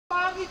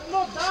Kapatid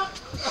mo, Doc!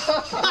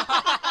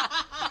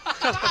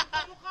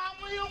 Mukha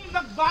mo yung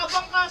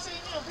nagbabangka sa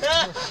inyo.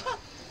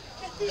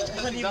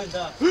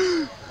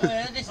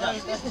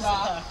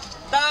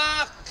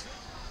 Duck!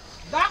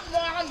 Doc,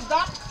 mukha kang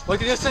duck! What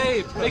can you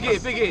say?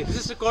 Piggy,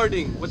 this is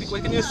recording. What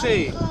can you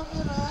say?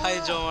 Hi,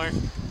 Jomar.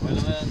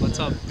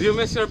 What's up? Do you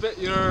miss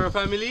your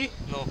family?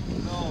 No.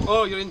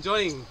 Oh, you're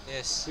enjoying.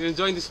 Yes. You're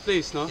enjoying this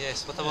place, no?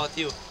 Yes. What about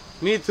you?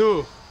 Me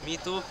too. Me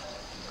too.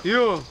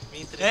 You.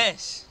 Me too.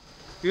 Yes!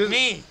 You.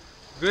 Me!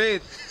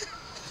 Great.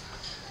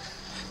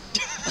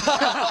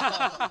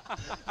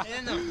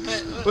 Ayan o.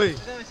 Uy.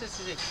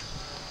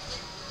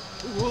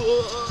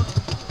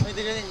 May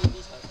diganin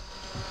inisat.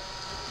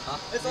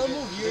 Huh? Let's all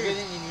move here.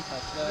 Diganin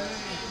inisat.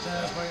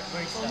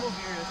 Let's all move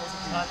here. It's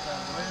also hot.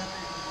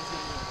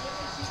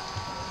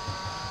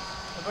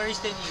 The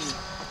barista ni Ili.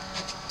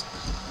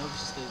 No,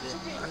 just stay there.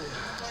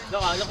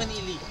 Look in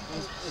Ili.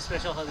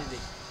 Special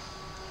holiday.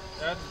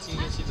 Yeah,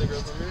 see the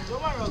girl from here.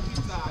 Tomorrow,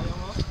 pizza. Ayaw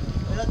mo?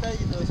 Wala tayo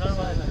dito. Sorry,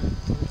 wala.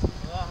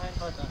 Wala kain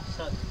pa ito.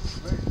 Shot.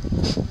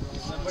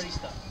 The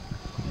barista.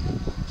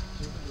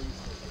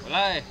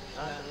 Wala eh.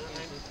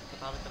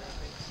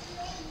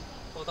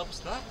 Oh,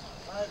 tapos na?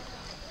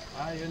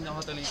 Ah, yun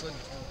ako talikod.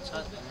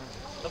 Shot.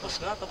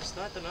 Tapos na.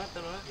 Ito na.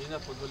 Yun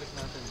na, pagbalik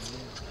natin.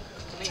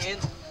 Ito na yung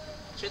end.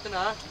 So, ito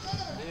na.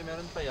 Hindi,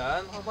 meron pa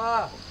yan. Ano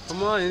ba?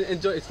 Come on,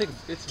 enjoy.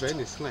 It's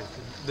Venice, nice.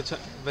 The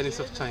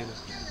Venice of China.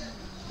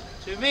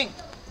 Swimming!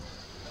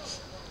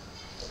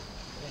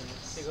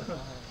 Siguro.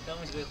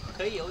 Kami siguro.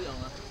 Kayo yung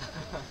ah.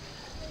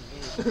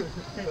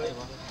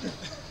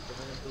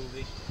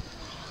 Tubig.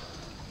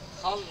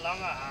 Hala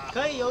nga.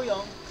 Kayo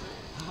yung.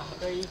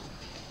 Kayo.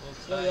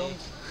 Yung.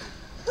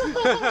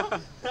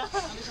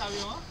 Ano sabi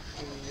mo?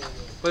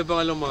 Pwede ba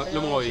nga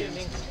lumangoy?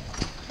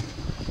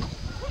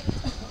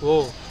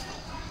 Wow.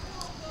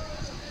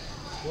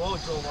 Wow,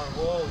 Jomar.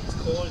 Wow, it's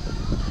cold.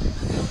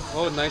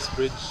 Oh, nice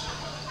bridge.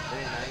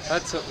 Very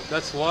nice.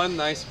 That's one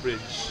nice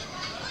bridge.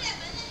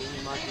 Can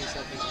you imagine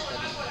something in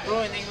Italy?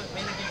 Bro, may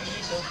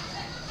nag-iinit oh.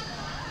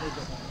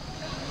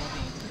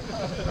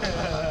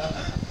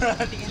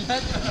 Tingin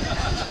natin.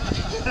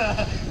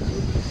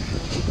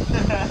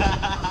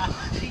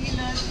 Tingin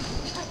natin.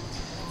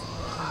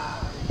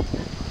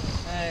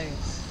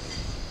 Nice.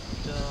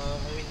 So,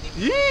 may windy.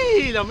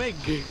 Yee! Lamig!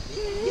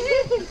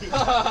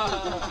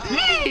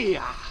 Yee!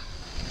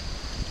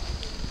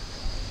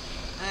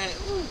 Ay,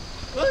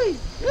 uy!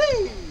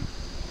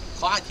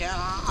 Kaya.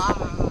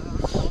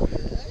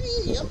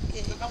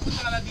 Okay.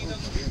 Nakapunta ka na dito.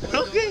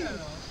 Okay.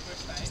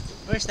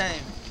 First time.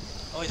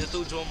 Oh, the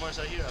two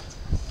Jomars are here.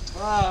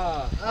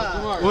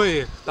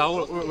 Uy,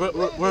 tower.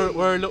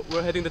 We're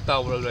heading the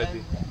tower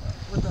already.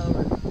 What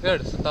tower? Here,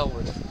 it's the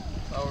tower.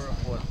 Tower of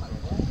what?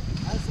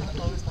 That's the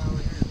tallest tower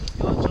here.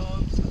 Yo,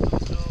 Joms.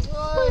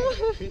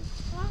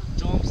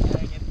 Joms,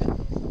 arrogant.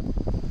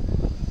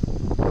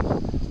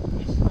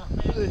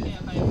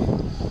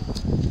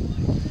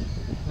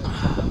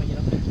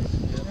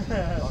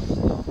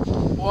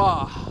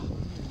 Wow,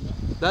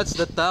 that's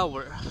the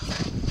tower.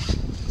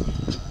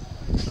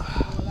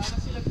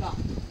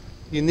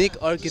 Unique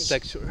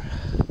architecture.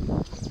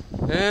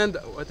 And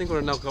I think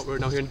we're now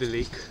here in the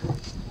lake.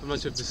 I'm not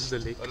sure if this is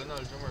the lake. I don't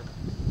know, Jomar.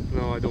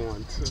 No, I don't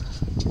want.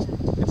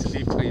 It's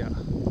deep kaya.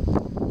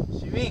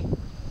 Swimming.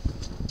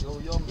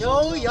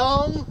 Yo,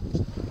 Yo!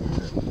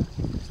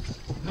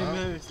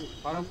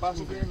 Parang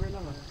pasok river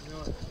lang ah.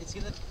 It's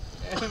gonna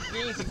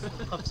please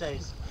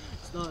upsize.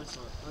 It's not.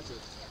 Not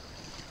it.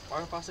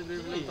 Parang Pasig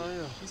River lang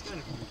tayo. She's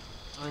gonna be.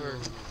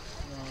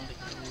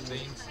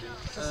 Lanes.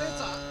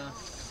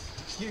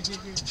 Here.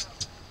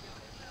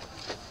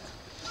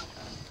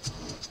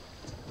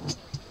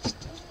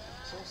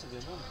 So, sabi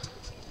mo.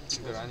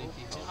 Sigurani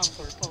TV. Ang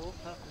sorry pa oh.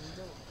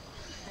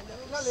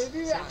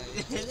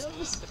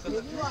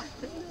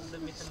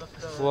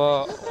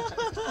 Wow.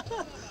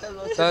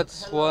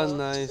 That's one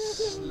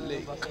nice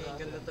lake.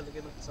 Ganda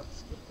talaga ng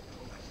socks ko.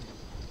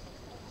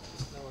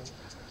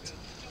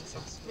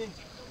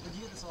 Where'd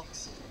you get the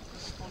socks?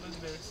 Polar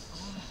bears.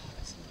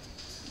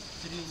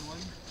 3 in 1?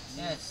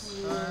 Yes.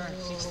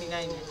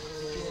 69.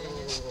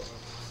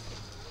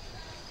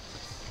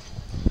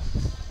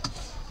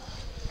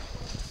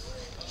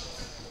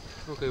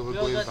 Okay, we're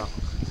going back.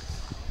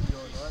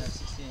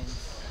 16.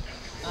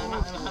 I'm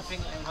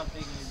happy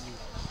with you.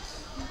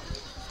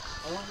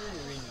 I want the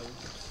rainbow.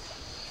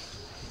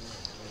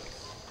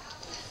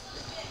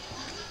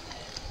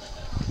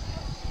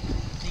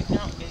 Think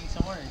now, getting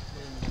somewhere.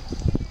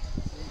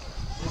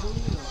 There's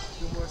only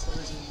 2 more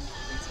stores in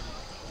Vincent.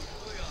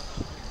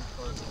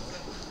 2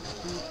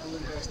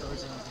 more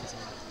stores in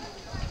Vincent.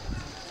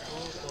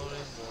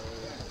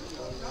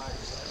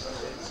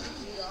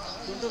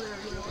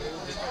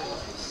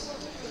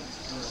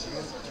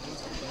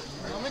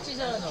 How much is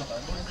that?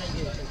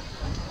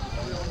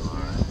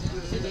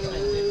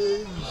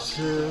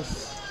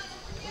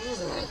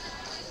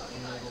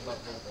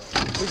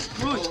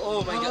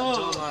 Oh my God,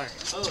 Jomar.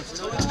 Oh,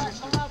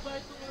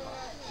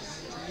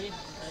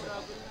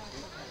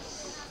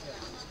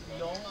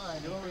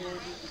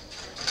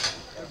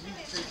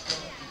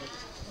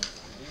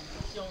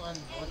 so yung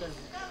water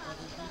piece.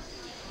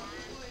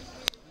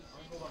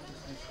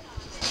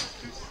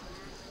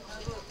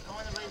 I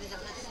wanna buy the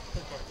jackets.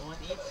 You want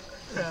to eat?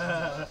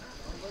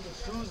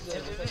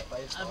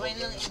 I'll buy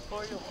lang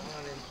for you.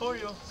 For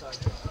you.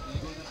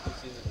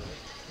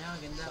 Yeah,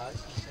 ganda.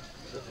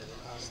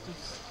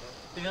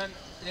 300.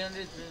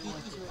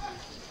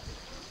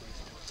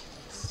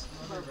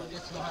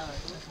 That's mahal.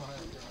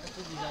 That's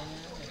the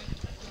designer.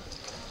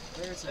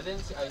 I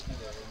didn't see IT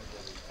there.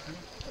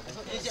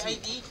 Is it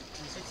IT?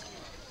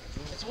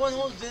 It's one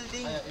whole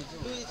building.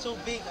 Dude, it's so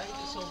big. IT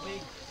is so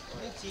big. You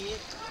didn't see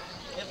it.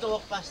 You have to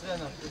walk past the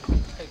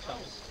sex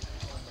shops.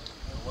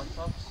 What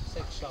shops?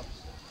 Sex shops.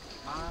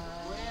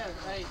 Where?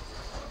 Right.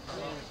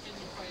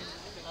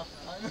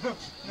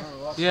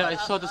 Yeah, I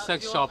saw the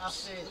sex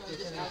shops.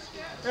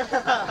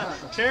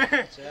 Sure.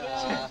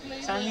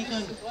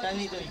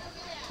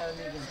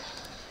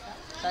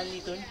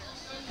 Sanlitun.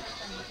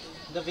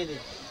 The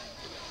village.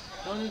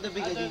 Only the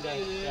big Adidas.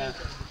 Yeah.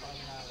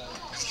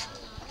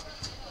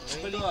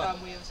 Balita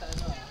mo yan sa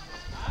ano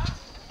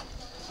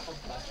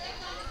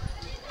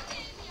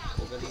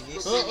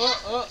Pagalinis.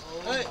 Oh!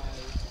 Hey!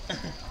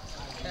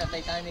 Yeah,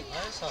 Titanic.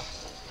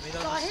 May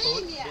lang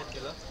stone. Bet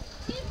ka lang.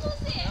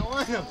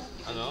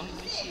 Ano?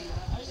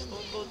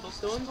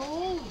 Stone?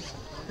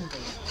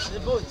 The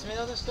boat, it's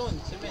made out of stone.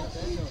 Cement.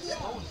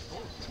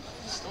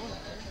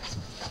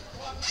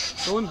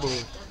 Stone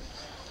boat.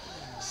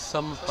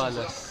 Some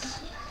palace.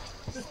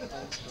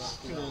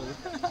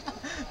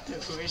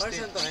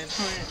 Parsan to ngayon.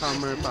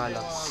 Summer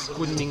Palace.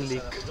 Kunming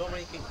Lake.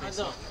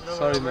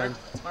 Sorry, man.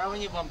 Para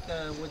when you bump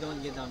the wood won't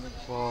get damaged.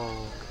 Wow,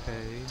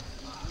 okay.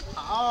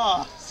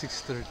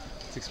 6:30.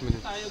 6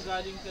 minutes. Tayo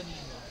galing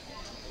kanina.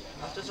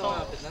 After sa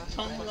malapit na.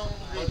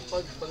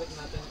 Pagbalik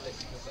natin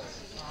text mo sa.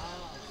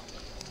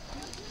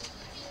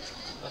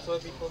 That's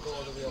why people go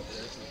all the way up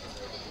there.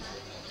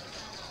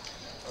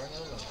 Or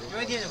no lang. You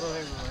went here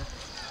before.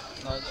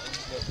 No,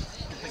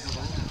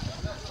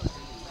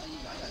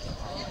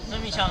 No, I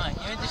mean Shanghai.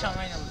 You went to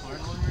Shanghai now before?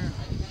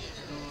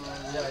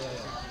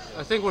 yeah.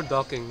 I think we're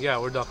docking. Yeah,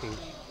 we're docking.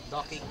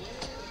 Docking.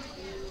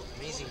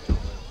 Amazing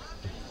chocolate.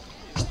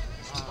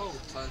 Oh,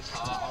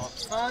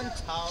 Fan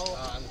Tao.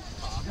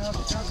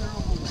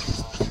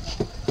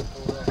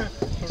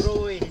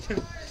 Row away.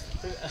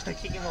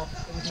 Kick him off.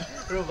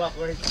 Row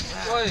backward.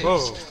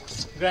 Whoa.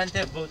 Grand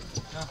Theft boat.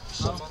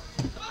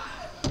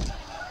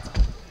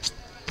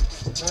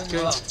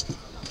 Okay.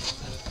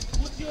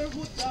 Put your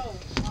boot down.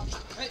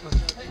 Hey,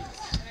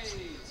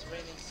 it's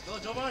raining. Go,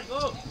 Jomar,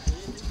 go.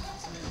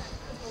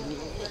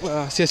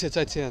 谢谢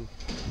再见.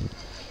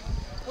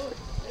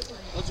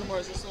 Oh, Jomar,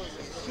 is this one?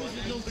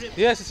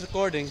 Yes, it's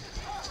recording.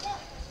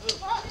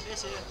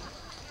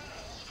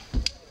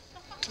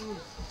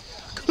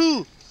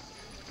 Cool.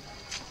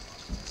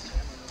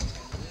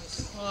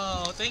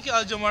 Wow, thank you,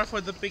 Aljomar,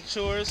 for the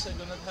pictures. I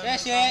do not have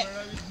Yes, the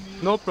camera with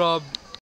me. No prob.